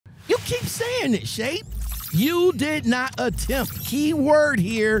You keep saying it, Shape. You did not attempt. Key word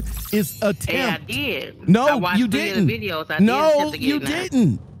here is attempt. Yeah, I did. No, I watched you three of didn't. the videos. No, you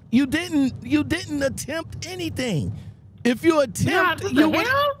didn't. You didn't attempt anything. If you attempt, you would.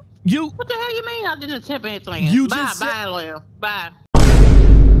 You. What the hell you mean? I didn't attempt anything. You bye, just bye, L.O.M. Bye.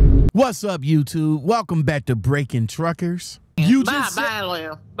 What's up, YouTube? Welcome back to Breaking Truckers. Bye,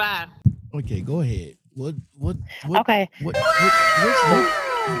 L.O.M. Bye. Okay, go ahead. What? Okay.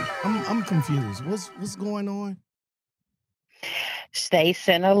 I'm confused. What's going on? They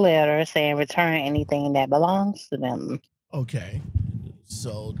sent a letter saying return anything that belongs to them. Okay.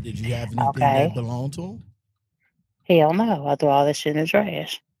 So did you have anything that belonged to them? Hell no. I threw all this shit in the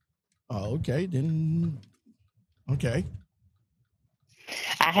trash. Oh, okay. Then okay.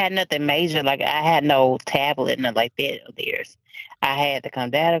 I had nothing major. Like, I had no tablet, nothing like that of theirs. I had the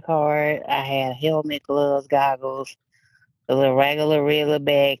Condata card. I had helmet, gloves, goggles, the little regular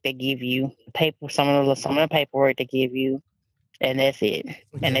bag they give you, paper, some of the paperwork they give you, and that's it.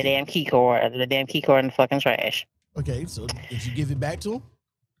 Okay. And the damn key card in the fucking trash. Okay, so did you give it back to them?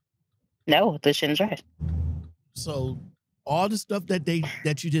 No, the shit in the trash. So all the stuff that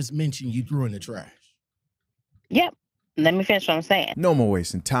you just mentioned, you threw in the trash. Yep. Let me finish what I'm saying. No more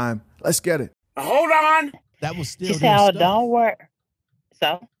wasting time. Let's get it. Hold on. That was still. She said, "Oh, don't worry."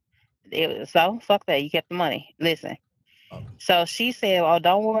 So fuck that. You kept the money. Listen. Oh. So she said, "Oh,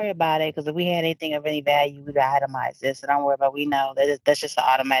 don't worry about it, because if we had anything of any value, we got itemize this. So don't worry about it. We know that's just an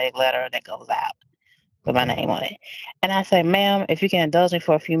automatic letter that goes out with my name on it." And I said, "Ma'am, if you can indulge me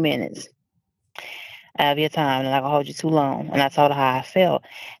for a few minutes of your time, and I can hold you too long." And I told her how I felt.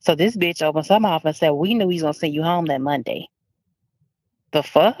 So this bitch opened some off and said, "We knew he was gonna send you home that Monday." The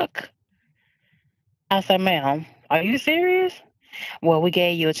fuck? I said, "Ma'am, are you serious?" "Well, we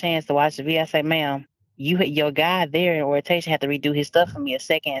gave you a chance to watch the video." I said, "Ma'am, your guy there in orientation had to redo his stuff for me a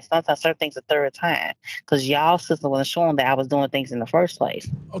second, and sometimes certain things a third time, because y'all system wasn't showing that I was doing things in the first place."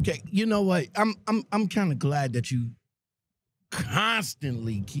 Okay, you know what? I'm kind of glad that you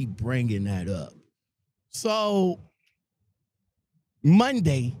constantly keep bringing that up. So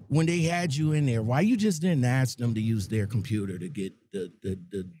Monday, when they had you in there, why you just didn't ask them to use their computer to get do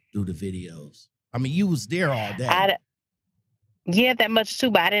the videos? I mean, you was there all day. Yeah, that much too,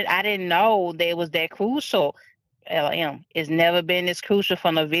 but I didn't know that it was that crucial. L.O.M. It's never been this crucial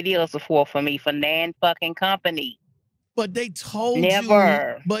for no videos before for me, for nan fucking company. But they told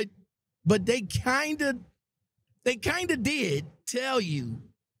never. You, but they kind of did tell you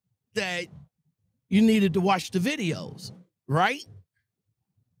that you needed to watch the videos, right?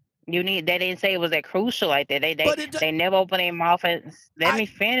 They didn't say it was that crucial like that. They never opened their mouth and let me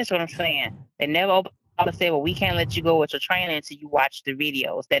finish what I'm saying. They never opened their mouth and said, "Well, we can't let you go with your training until you watch the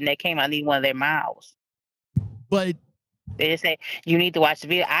videos." Then they came out and need one of their mouths. But they just say you need to watch the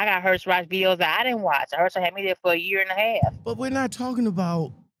video. I got Hurst watch videos that I didn't watch. Hurst had me there for a year and a half. But we're not talking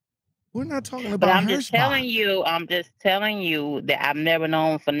about. But I'm just telling you that I've never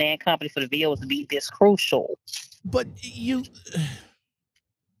known for nan company for the videos to be this crucial. But you.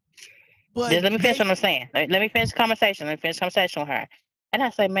 But let me finish what I'm saying. Let me finish the conversation. Let me finish the conversation with her. And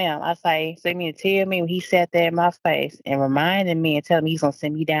I say, "Ma'am," I say, "So you mean to tell me when he sat there in my face and reminded me and telling me he's gonna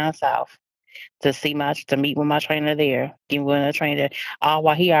send me down south to meet with my trainer there, give me a trainer, all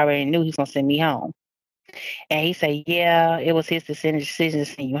while he already knew he's gonna send me home." And he said, "Yeah, it was his decision to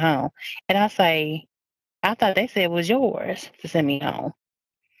send you home." And I say, "I thought they said it was yours to send me home.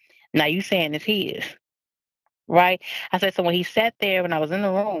 Now you saying it's his, right?" I said, "So when he sat there when I was in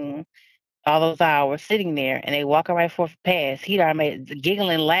the room, all those hours sitting there, and they walking right forth past, he'd already made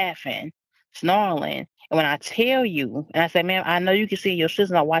giggling, laughing, snarling. And when I tell you," and I said, "Ma'am, I know you can see your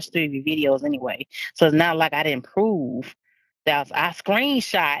sister. I watched 3 of your videos anyway, so it's not like I didn't prove that I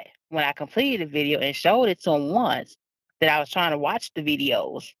screenshot when I completed the video and showed it to him once that I was trying to watch the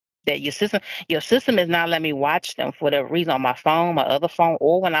videos. That your system is not letting me watch them for whatever reason on my phone, my other phone,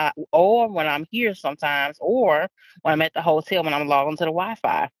 or when I'm here sometimes, or when I'm at the hotel when I'm logged into the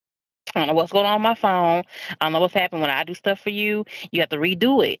Wi-Fi. I don't know what's going on my phone. I don't know what's happening when I do stuff for you. You have to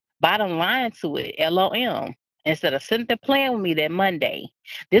redo it. Bottom line to it, L.O.M. Instead of sitting there playing with me that Monday.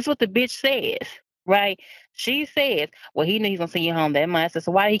 This is what the bitch says, right? She says, "Well, he knew he was going to send you home that Monday." I said,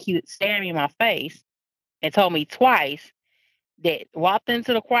 "So why did he keep staring me in my face and told me twice that walked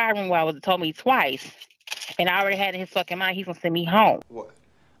into the choir room where I was told me twice, and I already had in his fucking mind he's going to send me home." What?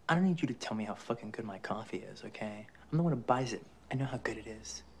 I don't need you to tell me how fucking good my coffee is, okay? I'm the one who buys it. I know how good it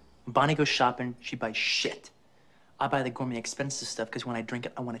is. When Bonnie goes shopping, she buys shit. I buy the gourmet expensive stuff because when I drink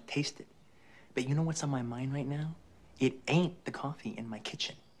it, I want to taste it. But you know what's on my mind right now? It ain't the coffee in my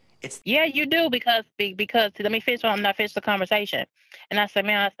kitchen. Yeah, you do because let me finish. I'm not finished the conversation, and I said,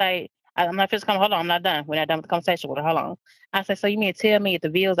 man, I say I'm not finished. Hold on, I'm not done. We're not done with the conversation with her. Hold on. I said, so you mean to tell me at the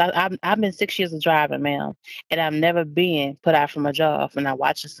bills? I've been 6 years of driving, ma'am, and I've never been put out from a job when I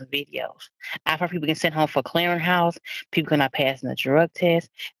watching some videos. I've heard people get sent home for clearinghouse, people not passing the drug test,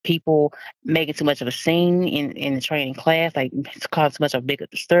 people making too much of a scene in the training class, like it's causing too much of a bigger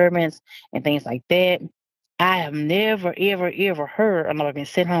disturbance and things like that. I have never, ever, ever heard of nobody been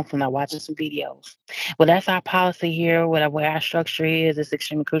sent home from not watching some videos. Well, that's our policy here. Where our structure is, it's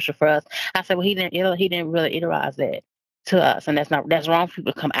extremely crucial for us. I said, well, he didn't really itemize that to us, and that's wrong for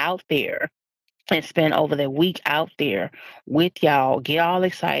people to come out there and spend over that week out there with y'all, get all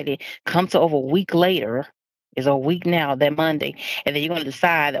excited, come to over a week later. It's a week now, that Monday, and then you're gonna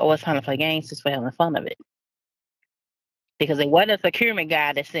decide, oh, it's time to play games just for having fun of it. Because it wasn't a security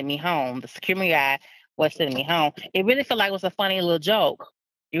guy that sent me home. The security guy was sending me home. It really felt like it was a funny little joke.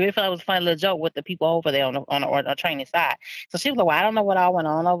 It really felt like it was a funny little joke with the people over there on the training side. So she was like, well, I don't know what all went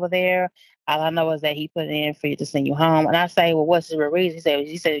on over there. All I know is that he put it in for you to send you home. And I say, well, what's the real reason?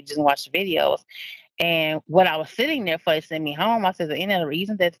 He said he just watched the videos. And what I was sitting there for to send me home, I said, is there any other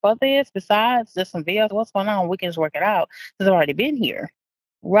reason that's for this besides just some videos? What's going on? We can just work it out. Because I've already been here.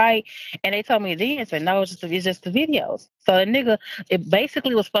 Right? And they told me then, said, no, it's just the videos. So the nigga, it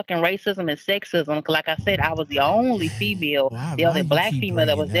basically was fucking racism and sexism. Like I said, I was the only female, the only black female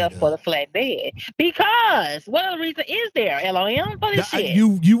that was there for the flatbed. Because what other reason is there, L.O.M, for this shit?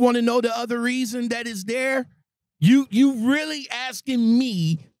 You want to know the other reason that is there? You really asking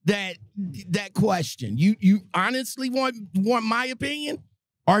me that question? You honestly want my opinion?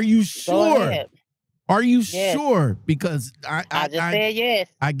 Are you sure? Are you sure? Because I just said yes.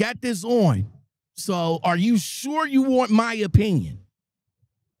 I got this on. So are you sure you want my opinion?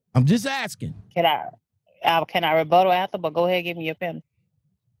 I'm just asking. Can I rebuttal after? But go ahead and give me your opinion.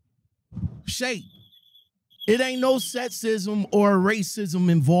 Shay, it ain't no sexism or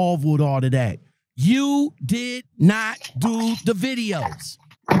racism involved with all of that. You did not do the videos.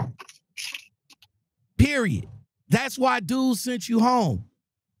 Period. That's why dude sent you home.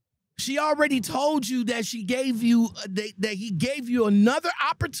 She already told you that she gave you that he gave you another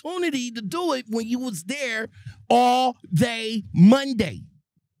opportunity to do it when you was there all day Monday.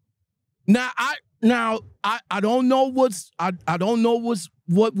 Now I don't know what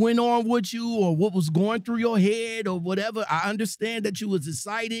went on with you or what was going through your head or whatever. I understand that you was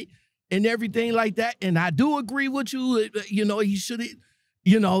excited and everything like that, and I do agree with you. You know, you should,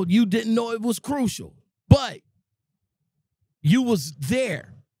 you know, you didn't know it was crucial, but you was there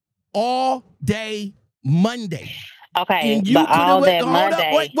all day Monday. Okay, and you but all that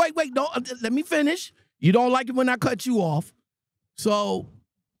Monday. Wait, no, let me finish. You don't like it when I cut you off. So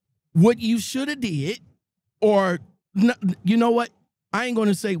what you should have did, or you know what? I ain't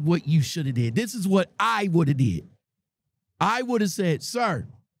gonna say what you should have did. This is what I would have did. I would have said, sir,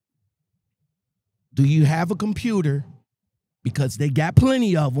 do you have a computer? Because they got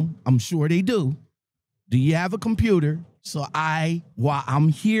plenty of them. I'm sure they do. Do you have a computer? So while I'm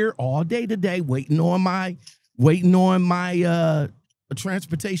here all day today, waiting on my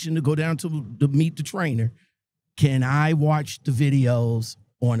transportation to go down to meet the trainer, can I watch the videos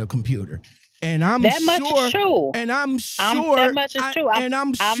on a computer? And I'm that much sure, is true. And I'm sure that much is true. And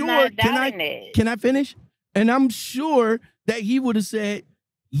I'm sure. Not doubting it. Can I finish? And I'm sure that he would have said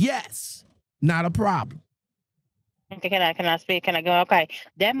yes, not a problem. Okay, can I speak? Can I go? Okay,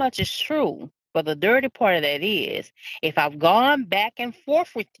 that much is true. But the dirty part of that is, if I've gone back and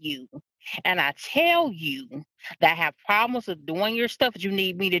forth with you, and I tell you that I have problems with doing your stuff that you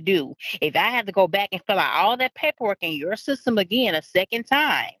need me to do, if I have to go back and fill out all that paperwork in your system again a second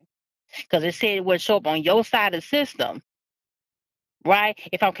time, because it said it would show up on your side of the system, right?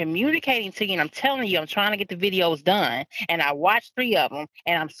 If I'm communicating to you and I'm telling you I'm trying to get the videos done, and I watch 3 of them,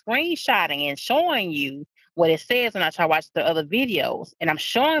 and I'm screenshotting and showing you what it says when I try to watch the other videos, and I'm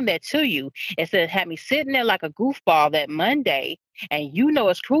showing that to you, instead of have me sitting there like a goofball that Monday, and you know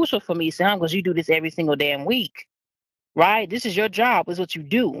it's crucial for me, Sam, because you do this every single damn week, right? This is your job. This is what you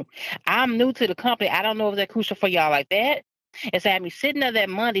do. I'm new to the company. I don't know if that's crucial for y'all like that. It's had me sitting there that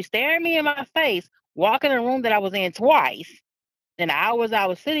Monday, staring me in my face, walking in a room that I was in twice, and the hours I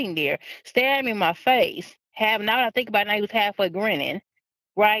was sitting there, staring me in my face, now that I think about it, now he was halfway grinning,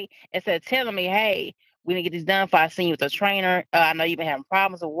 right? Instead of telling me, hey, we didn't get this done before I seen you with the trainer. I know you've been having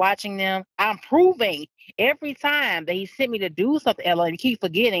problems with watching them. I'm proving every time that he sent me to do something, Ella, you keep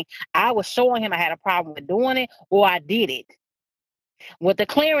forgetting, I was showing him I had a problem with doing it, or I did it. With the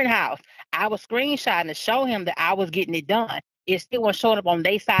clearinghouse, I was screenshotting to show him that I was getting it done. It still wasn't showing up on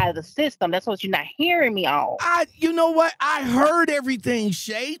their side of the system. That's what you're not hearing me on. You know what? I heard everything,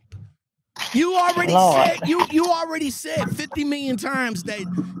 Shape. You already Lord. said you already said 50 million times that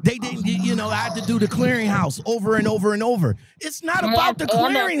they didn't get, you know, I had to do the clearinghouse over and over and over. It's not about the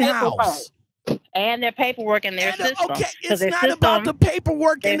And their clearinghouse. paperwork. And their paperwork in their system. Okay, 'Cause it's their not about the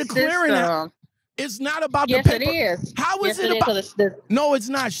paperwork in the clearinghouse. system. It's not about Yes, the paper. it is. How is Yes, it it is, about? 'cause it's the, No, it's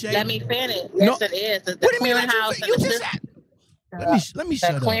not, Shay. let me finish. No. Yes, it is. The What do you mean? clearinghouse You and the just system. let me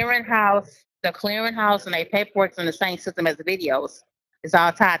shut up. The clearinghouse and their paperwork's in the same system as the videos. It's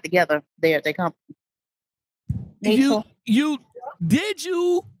all tied together there. They come. You did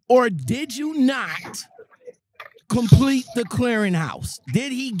you or did you not complete the clearinghouse?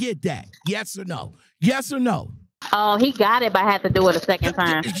 Did he get that? Yes or no? Yes or no? Oh, he got it, but I had to do it a second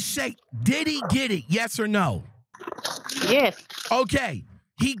time. Say, did he get it? Yes or no? Yes. Okay.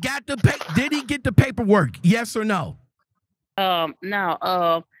 He got the did he get the paperwork? Yes or no?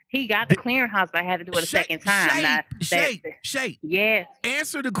 No. He got the clearinghouse, but I had to do it a second time. Shay. Yes.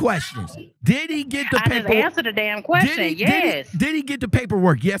 Answer the questions. Did he get the I just paperwork? answered the damn question. Yes. Did he get the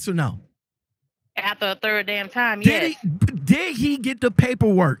paperwork? Yes or no? After a third damn time, yes. Did he get the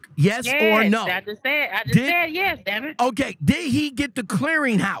paperwork? Yes or no? I just said yes, damn it. Okay. Did he get the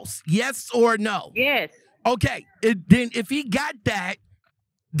clearinghouse? Yes or no? Yes. Okay. Then if he got that,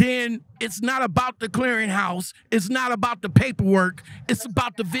 then it's not about the clearinghouse. It's not about the paperwork. It's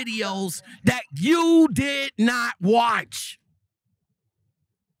about the videos that you did not watch.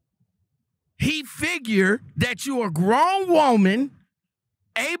 He figured that you're a grown woman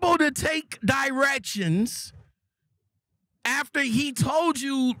able to take directions after he told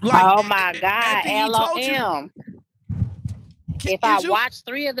you, like, oh my God, L.O.M. If I watch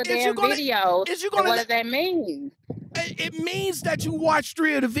 3 of the damn videos, what does that mean? It means that you watched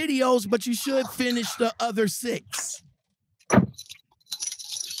 3 of the videos, but you should finish the other 6.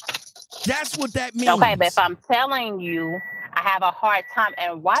 That's what that means. Okay, but if I'm telling you I have a hard time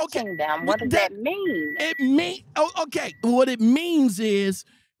in watching them, what does that mean? It mean okay. What it means is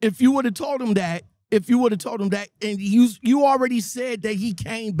if you would have told him that, and you already said that he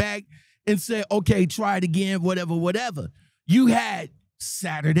came back and said, okay, try it again, whatever. You had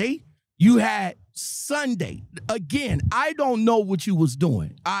Saturday, you had Sunday. Again, I don't know what you was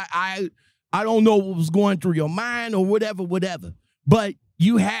doing. I don't know what was going through your mind or whatever. But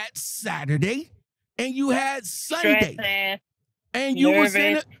you had Saturday and you had Sunday. Stressing, and you nervous, was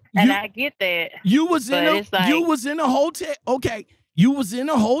in I get that. You was in a hotel. Okay. You was in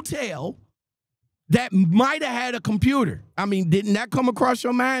a hotel that might have had a computer. I mean, didn't that come across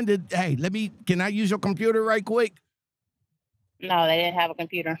your mind that, hey, can I use your computer right quick? No, they didn't have a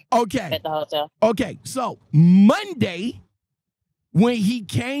computer. Okay. At the hotel. Okay. So Monday, when he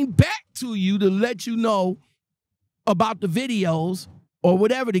came back to you to let you know about the videos or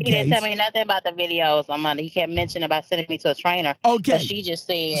whatever the case. He didn't tell me nothing about the videos on Monday. He kept mentioning about sending me to a trainer. Okay. But she just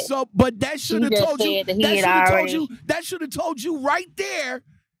said. So, but that should have told you. That should have told you right there.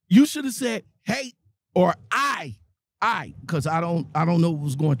 You should have said, hey, or I, because I don't know what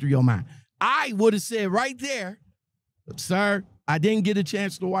was going through your mind. I would have said right there, sir, I didn't get a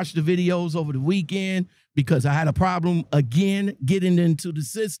chance to watch the videos over the weekend because I had a problem again getting into the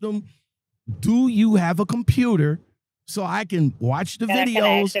system. Do you have a computer so I can watch the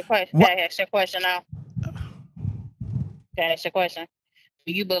videos? Can I ask you a question now? Can I ask you a question?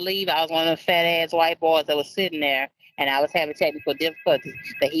 Do you believe I was one of the fat ass white boys that was sitting there and I was having technical difficulties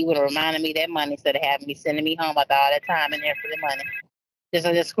that he would have reminded me that money instead of having me sending me home after all that time in there for the money? Just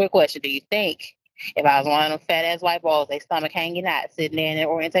a quick question. Do you think if I was one of them fat ass white boys, their stomach hanging out, sitting there in their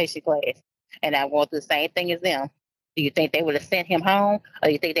orientation class, and I'm going through the same thing as them, do you think they would have sent him home? Or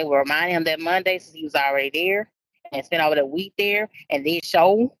do you think they would remind him that Monday since he was already there and spent over the week there and they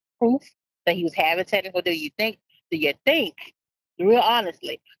show proof that he was having technical? Do you think, real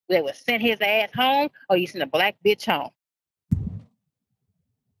honestly, they would send his ass home or you send a black bitch home?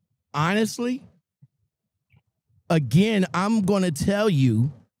 Honestly, again, I'm going to tell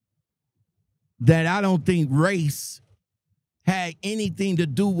you that I don't think race had anything to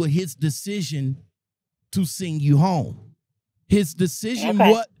do with his decision to send you home. His decision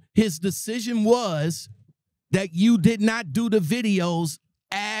was that you did not do the videos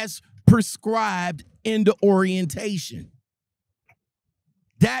as prescribed in the orientation.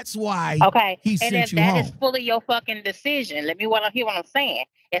 That's why he sent you home. That is fully your fucking decision. Let me hear what I'm saying.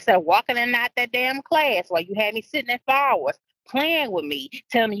 Instead of walking in out that damn class while you had me sitting there for hours playing with me,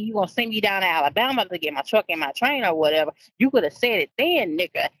 telling me you gonna send me down to Alabama to get my truck and my train or whatever, you could have said it then,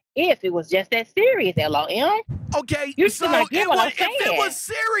 nigga. If it was just that serious, L.O.M. Okay, you so if it was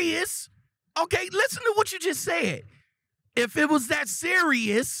serious, okay, listen to what you just said. If it was that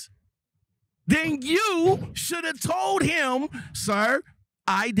serious, then you should have told him, sir,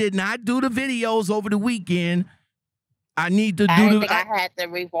 I did not do the videos over the weekend. I need to do I the. think I had to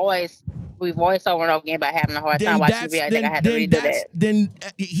revoice over and over again by having a hard time watching the video. I think I had to redo that. Then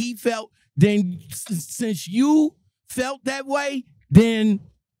he felt. Then since you felt that way, then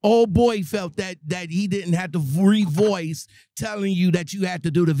old boy felt that he didn't have to revoice telling you that you had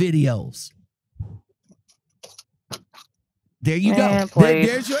to do the videos. There you go.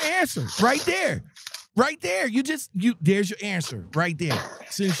 There's your answer right there. Right there. There's your answer right there.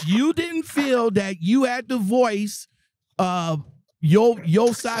 Since you didn't feel that you had to voice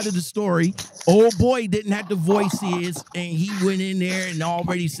your side of the story, old boy didn't have to voice his, and he went in there and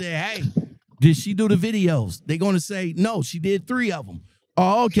already said, hey, did she do the videos? They're gonna say, no, she did 3 of them.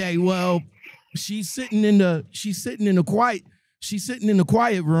 Oh, okay, well, she's sitting in the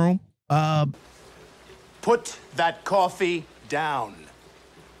quiet room. Put that coffee down.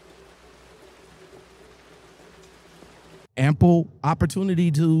 Ample opportunity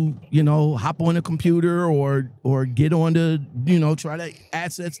to, hop on a computer or get on the, try to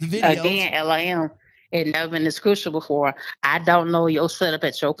access the videos. Again, L.O.M. It never been this crucial before. I don't know your setup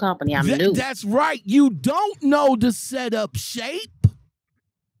at your company. I'm new. That's right. You don't know the setup shape.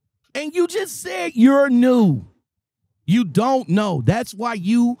 And you just said you're new. You don't know. That's why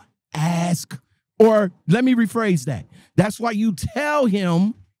you ask, or let me rephrase that. That's why you tell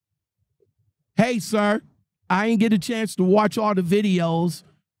him, hey, sir, I ain't get a chance to watch all the videos.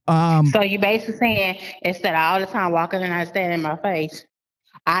 So you basically saying, instead of all the time walking and I stand in my face,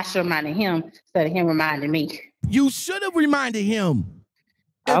 I should remind him instead of him reminding me. You should have reminded him.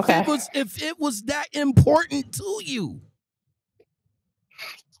 Okay. If it was that important to you.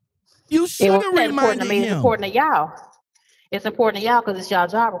 You should have reminded him. It's important to y'all. It's important to y'all because it's y'all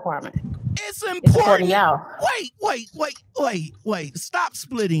job requirement. It's important to y'all. Wait. Stop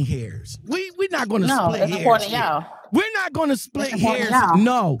splitting hairs. We're not going to split hairs. It's important to y'all. We're not going to split hairs.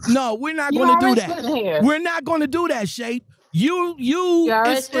 No, we're not going to do that. We're not going to do that, Shape.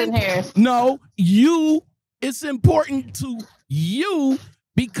 Hairs. No, it's important to you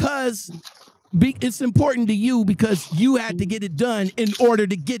because it's important to you because you had to get it done in order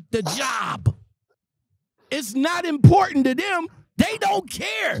to get the job. It's not important to them. They don't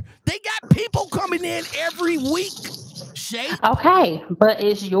care. They got people coming in every week, Shape. Okay, but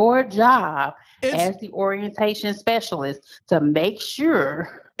it's your job as the orientation specialist to make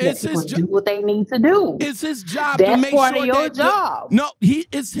sure that people do what they need to do. It's his job to make sure of your job.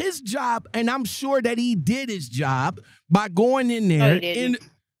 It's his job, and I'm sure that he did his job by going in there.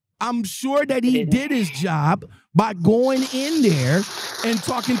 I'm sure that he did his job by going in there and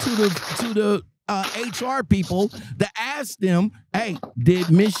talking to the HR people to ask them, hey, did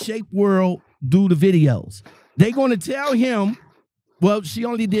Miss Shape World do the videos? They're going to tell him, well, she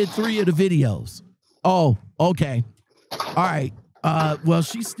only did 3 of the videos. Oh, okay. All right. Well,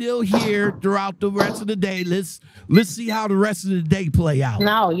 she's still here throughout the rest of the day. Let's see how the rest of the day play out.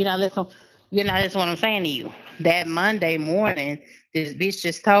 No, listen what I'm saying to you. That Monday morning, this bitch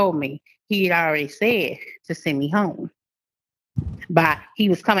just told me he had already said to send me home. But he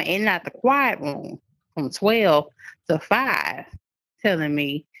was coming in and out the quiet room from 12 to 5, telling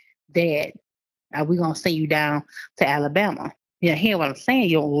me that we're going to send you down to Alabama. You hear what I'm saying?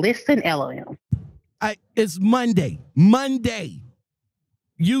 You don't listen, L.O.M. It's Monday.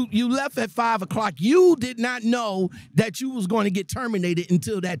 You left at 5 o'clock. You did not know that you was going to get terminated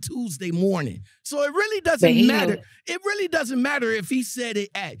until that Tuesday morning. So it really doesn't matter. It really doesn't matter if he said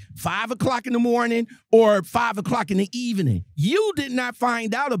it at 5 o'clock in the morning or 5 o'clock in the evening. You did not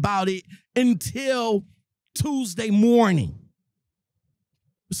find out about it until Tuesday morning.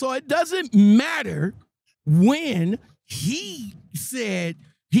 So it doesn't matter when he said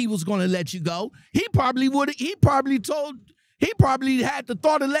he was going to let you go. He probably had the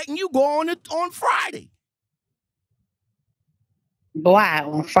thought of letting you go on Friday. Boy,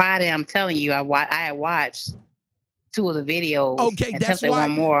 on Friday, I'm telling you, I had watched 2 of the videos. Okay, that's why.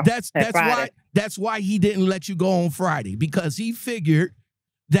 One more That's why he didn't let you go on Friday, because he figured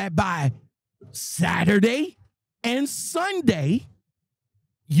that by Saturday and Sunday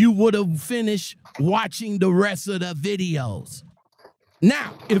you would have finished watching the rest of the videos.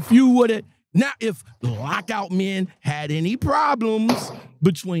 Now, if Lockoutmen had any problems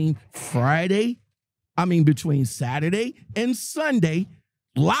between Saturday and Sunday,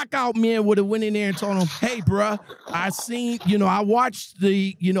 Lockoutmen would have went in there and told him, hey, bruh, I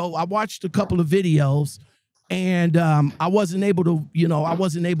watched a couple of videos and I wasn't able to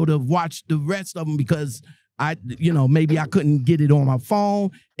watch the rest of them because maybe I couldn't get it on my phone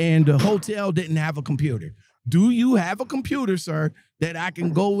and the hotel didn't have a computer. Do you have a computer, sir, that I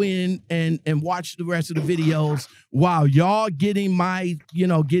can go in and watch the rest of the videos while y'all getting my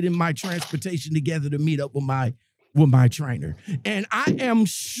transportation together to meet up with my trainer. And I am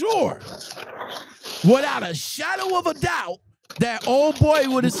sure, without a shadow of a doubt, that old boy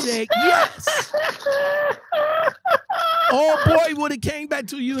would have said yes. Old boy would have came back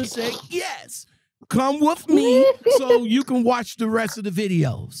to you and said, yes, come with me so you can watch the rest of the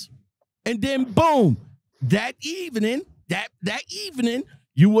videos. And then boom, that evening,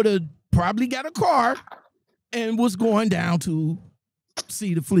 you would have probably got a car and was going down to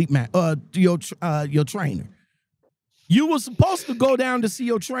see the fleet man, your trainer. You were supposed to go down to see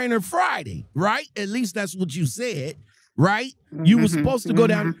your trainer Friday, right? At least that's what you said, right? You were supposed to go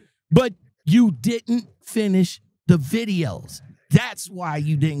down, but you didn't finish the videos. That's why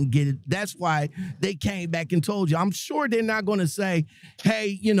you didn't get it. That's why they came back and told you. I'm sure they're not going to say,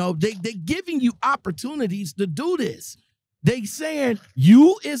 hey, they're giving you opportunities to do this. They saying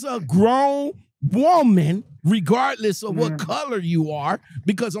you is a grown woman, regardless of what color you are,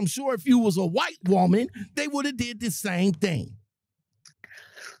 because I'm sure if you was a white woman, they would have did the same thing.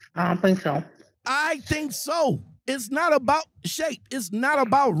 I don't think so. I think so. It's not about shape. It's not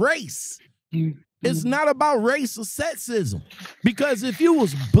about race. It's not about race or sexism. Because if you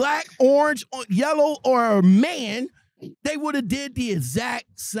was black, orange, or yellow, or a man, they would have did the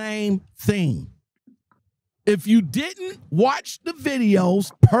exact same thing. If you didn't watch the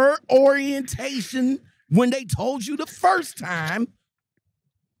videos per orientation when they told you the first time,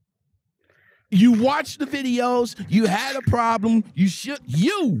 you watched the videos, you had a problem,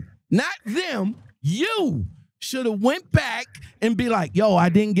 you, not them, you should have went back and be like, yo, I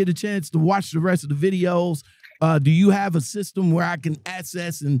didn't get a chance to watch the rest of the videos. Do you have a system where I can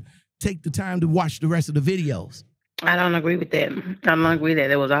access and take the time to watch the rest of the videos? I don't agree with that. I don't agree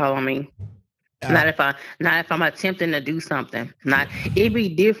that it was all on me. Not if I'm attempting to do something. It'd be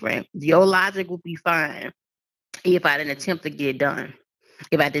different. Your logic would be fine if I didn't attempt to get it done.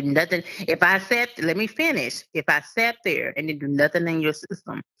 If I did nothing, let me finish. If I sat there and didn't do nothing in your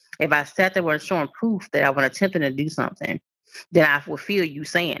system, if I sat there and showing proof that I was attempting to do something, then I would feel you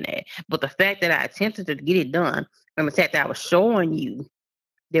saying that. But the fact that I attempted to get it done, and the fact that I was showing you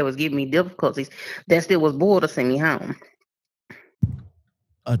that was giving me difficulties, that still was bull to send me home.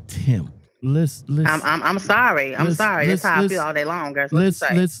 Attempt. I'm sorry. I'm sorry. That's how I feel all day long, guys. Let's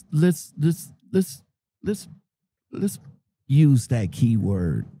use that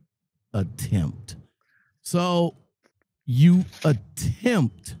keyword, attempt. So you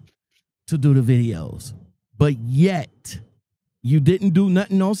attempt to do the videos, but yet you didn't do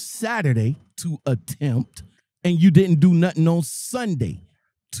nothing on Saturday to attempt, and you didn't do nothing on Sunday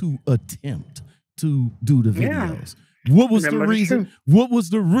to attempt to do the videos. What was the reason? What was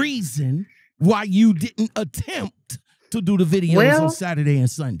the reason why you didn't attempt to do the videos on Saturday and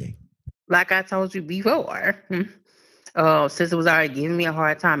Sunday? Like I told you before, since it was already giving me a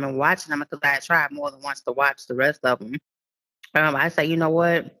hard time and watching them, because I had tried more than once to watch the rest of them, I say, you know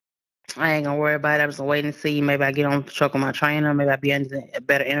what? I ain't gonna worry about it. I'm just gonna wait and see. Maybe I get on the truck with my trainer. Maybe I be under a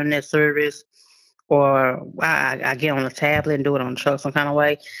better internet service, or I get on a tablet and do it on the truck some kind of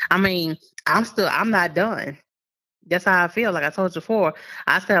way. I mean, I'm not done. That's how I feel. Like I told you before,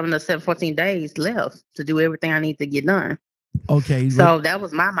 I still have another 14 days left to do everything I need to get done. Okay. So that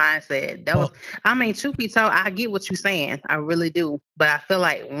was my mindset. Truth be told, I get what you're saying. I really do. But I feel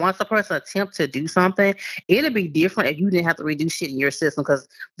like once a person attempts to do something, it'll be different if you didn't have to redo shit in your system, because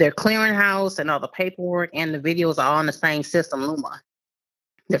their clearinghouse and all the paperwork and the videos are all in the same system, Luma,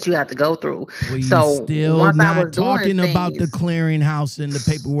 that you have to go through. Well, so still once not I was talking doing about the clearinghouse and the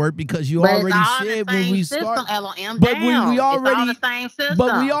paperwork, because you already said when we started. But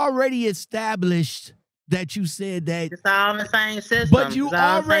we already established that you said that it's all in the same system. But you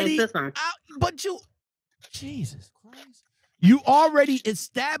already, Jesus Christ, you already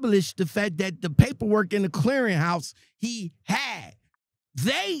established the fact that the paperwork in the clearinghouse he had.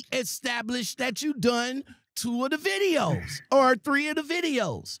 They established that you done 2 of the videos or 3 of the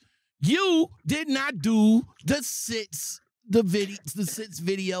videos. You did not do the 6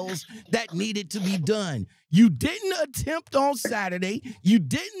 videos that needed to be done. You didn't attempt on Saturday. You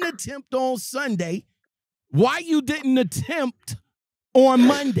didn't attempt on Sunday. Why you didn't attempt on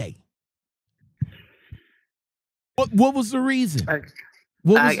Monday? What was the reason?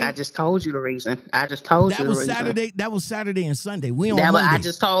 I just told you the reason. Saturday. That was Saturday and Sunday. I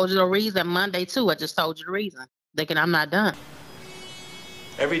just told you the reason. Monday too. I just told you the reason. Thinking I'm not done.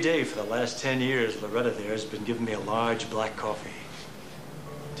 Every day for the last 10 years, Loretta there has been giving me a large black coffee.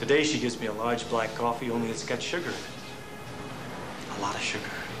 Today she gives me a large black coffee, only it's got sugar in it. A lot of sugar.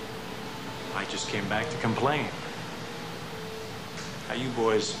 I just came back to complain. How you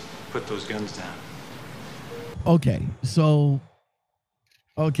boys put those guns down? Okay, so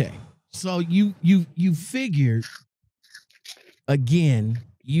you figured again,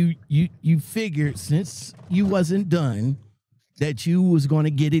 you figured since you wasn't done that you was going to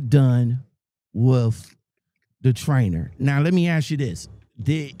get it done with the trainer. Now let me ask you this.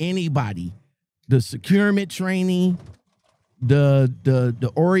 Did anybody, the securement trainee,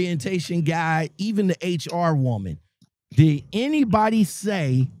 the orientation guy, even the HR woman, did anybody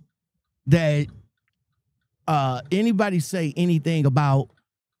say that anybody say anything about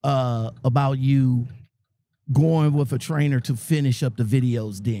you going with a trainer to finish up the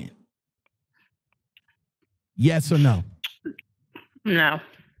videos then? Yes or no? No.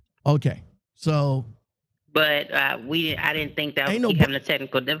 Okay. So But I didn't think that Ain't would no keep having the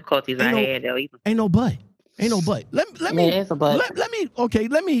technical difficulties I had though either. ain't no but. Let me Yeah, it's a but. let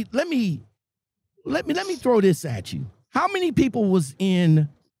me throw this at you. How many people was in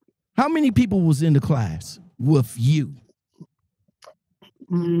the class with you?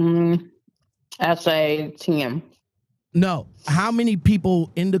 I'd say 10. No. How many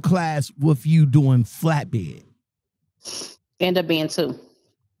people in the class with you doing flatbed? End up being 2.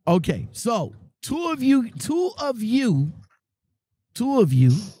 Okay, so two of you, you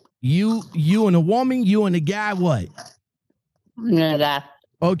and a woman, you and a guy, what? Yeah, that.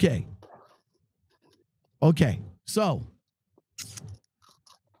 Okay, so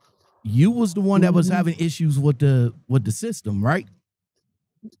you was the one that was having issues with the system, right?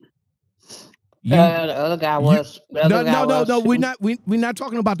 The other guy was. No. We're not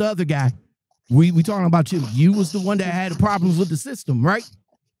talking about the other guy. We talking about you. You was the one that had problems with the system, right?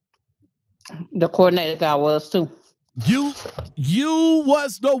 The coordinator guy was too. You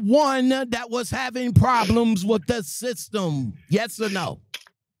was the one that was having problems with the system. Yes or no?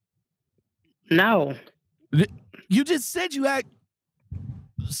 No. You just said you had.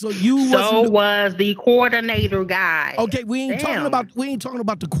 So was the coordinator guy. Okay, we ain't talking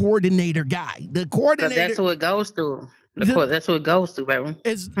about the coordinator guy. The coordinator. That's who it goes to. That's who it goes to, baby.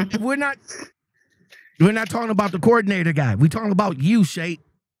 We're not talking about the coordinator guy. We're talking about you, Shay.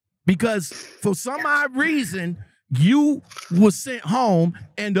 Because for some odd reason, you was sent home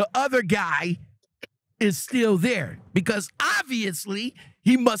and the other guy is still there. Because obviously,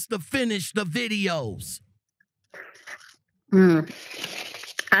 he must have finished the videos.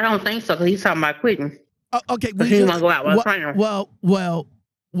 I don't think so, because he's talking about quitting. Okay. He want to go out with a trainer. Well,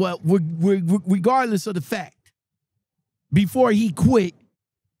 regardless of the fact, before he quit,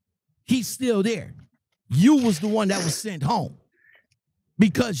 he's still there. You was the one that was sent home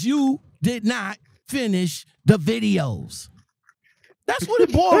because you did not finish the videos. That's what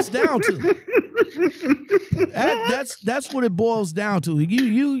it boils down to. That's what it boils down to.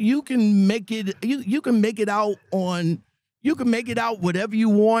 You can make it. You can make it out on. You can make it out whatever you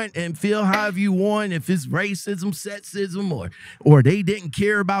want and feel however you want. If it's racism, sexism, or they didn't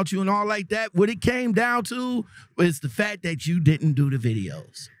care about you and all like that. What it came down to was the fact that you didn't do the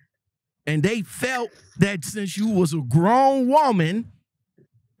videos. And they felt that since you was a grown woman,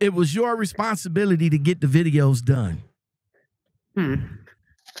 it was your responsibility to get the videos done.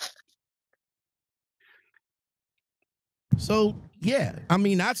 So yeah, I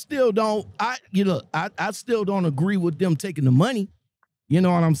mean, I still don't agree with them taking the money. You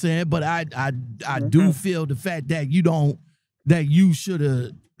know what I'm saying? But I do feel the fact that you should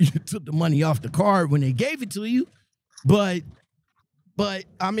have took the money off the card when they gave it to you. But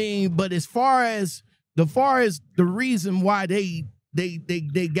as far as the reason why they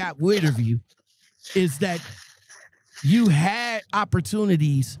got rid of you is that you had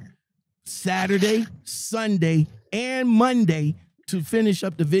opportunities Saturday, Sunday, and Monday to finish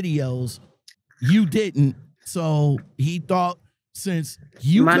up the videos. You didn't. So he thought since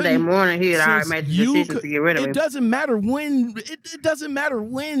you Monday morning he had already made the decision to get rid of him. It doesn't matter when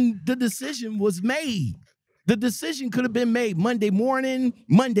the decision was made. The decision could have been made Monday morning,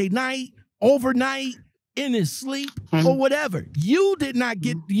 Monday night, overnight, in his sleep, or whatever. You did not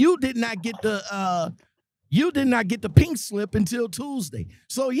get the pink slip until Tuesday.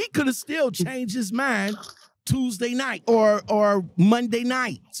 So he could have still changed his mind Tuesday night or Monday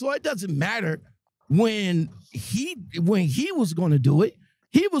night. So it doesn't matter when he was going to do it.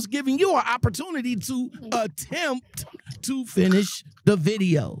 He was giving you an opportunity to attempt to finish the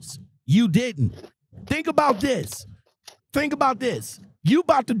videos. You didn't. Think about this. You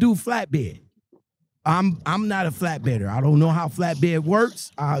about to do flatbed. I'm not a flatbedder. I don't know how flatbed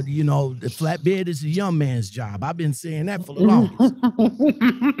works. You know, the flatbed is a young man's job. I've been saying that for the longest.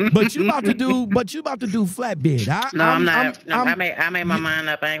 But you about to do flatbed. I'm not. I made my mind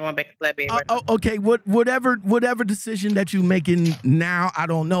up. I ain't going back to flatbed. Right now. Okay, whatever decision that you're making now, I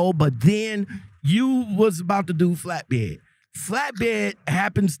don't know. But then you was about to do flatbed. Flatbed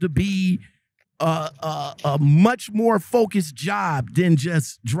happens to be a much more focused job than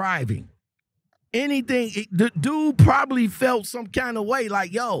just driving. Anything, the dude probably felt some kind of way,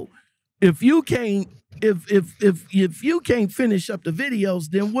 like, yo, if you can't finish up the videos,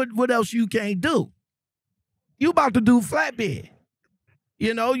 then what else you can't do? You about to do flatbed.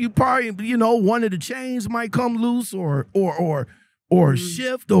 You know, you probably, you know, one of the chains might come loose or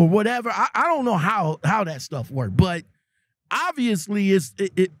shift or whatever. I don't know how that stuff works, but obviously it's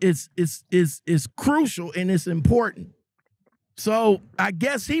crucial and it's important. So I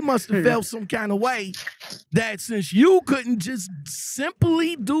guess he must have felt some kind of way that since you couldn't just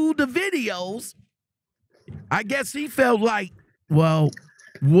simply do the videos, I guess he felt like, well,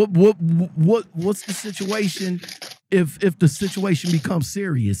 what's the situation if the situation becomes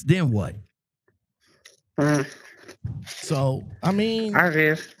serious? Then what? So I mean,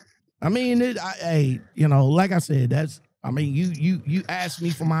 hey, you know, like I said, you asked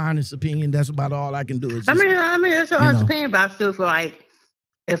me for my honest opinion. That's about all I can do. Is just, I mean, it's your honest opinion, but I still feel like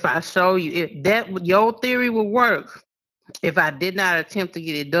if I show you, if that your theory would work, if I did not attempt to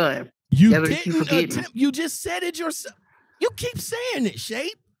get it done, you didn't attempt. You just said it yourself. You keep saying it,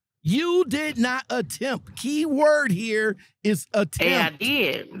 Shape. You did not attempt. Key word here is attempt. Hey, I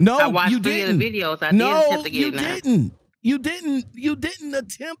did. No, I watched you 3 didn't. of the videos. I did attempt to get it done. You didn't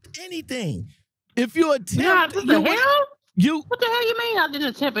attempt anything. If you attempt, what the hell? What the hell you mean I didn't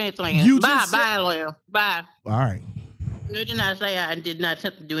attempt anything? Bye, Lil. Bye. All right. You did not say I did not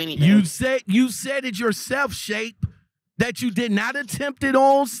attempt to do anything. You said it yourself, Shape, that you did not attempt it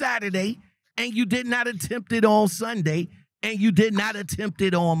on Saturday, and you did not attempt it on Sunday, and you did not attempt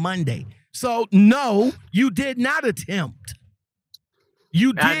it on Monday. So no, you did not attempt.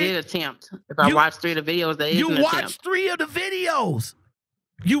 You did. I did attempt. If I watched 3 of the videos, that is an attempt. You watched 3 of the videos.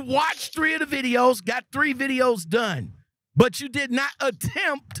 You watched 3 of the videos, got 3 videos done, but you did not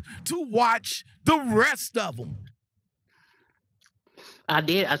attempt to watch the rest of them. I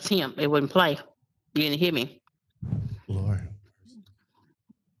did attempt. It wouldn't play. You didn't hear me. Lord.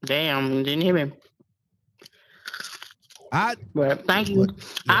 Damn, you didn't hear me. But thank you.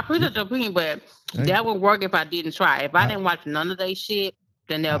 I appreciate your opinion, but that would work if I didn't try. If I didn't watch none of that shit,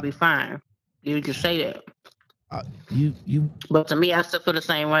 then that'll be fine. You can say that. But to me, I still feel the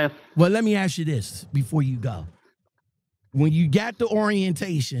same way. Well, let me ask you this before you go. When you got the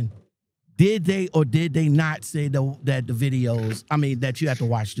orientation, did they or did they not say that the videos, that you have to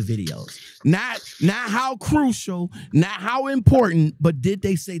watch the videos? Not how crucial, not how important, but did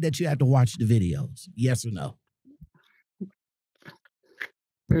they say that you have to watch the videos? Yes or no?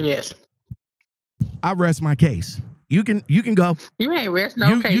 Yes. I rest my case. You can go. You ain't rest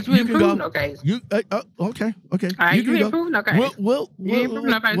no case. You ain't proved no case. Okay. All right, you ain't proved no case. Look,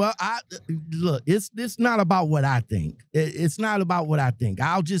 it's not about what I think. It's not about what I think.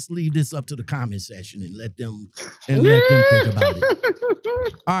 I'll just leave this up to the comment section and let them think about it.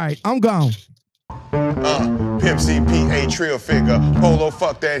 All right, I'm gone. Pimp CPA trill figure, polo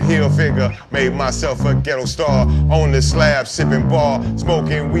fuck that hill figure. Made myself a ghetto star, on the slab sipping bar,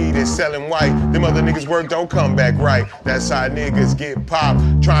 smoking weed and selling white. Them other niggas work don't come back right. That's how niggas get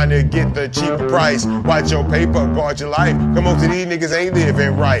popped, trying to get the cheaper price. Watch your paper, guard your life. Come on to these niggas ain't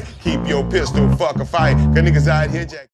living right. Keep your pistol, fuck a fight, cause niggas out here jack.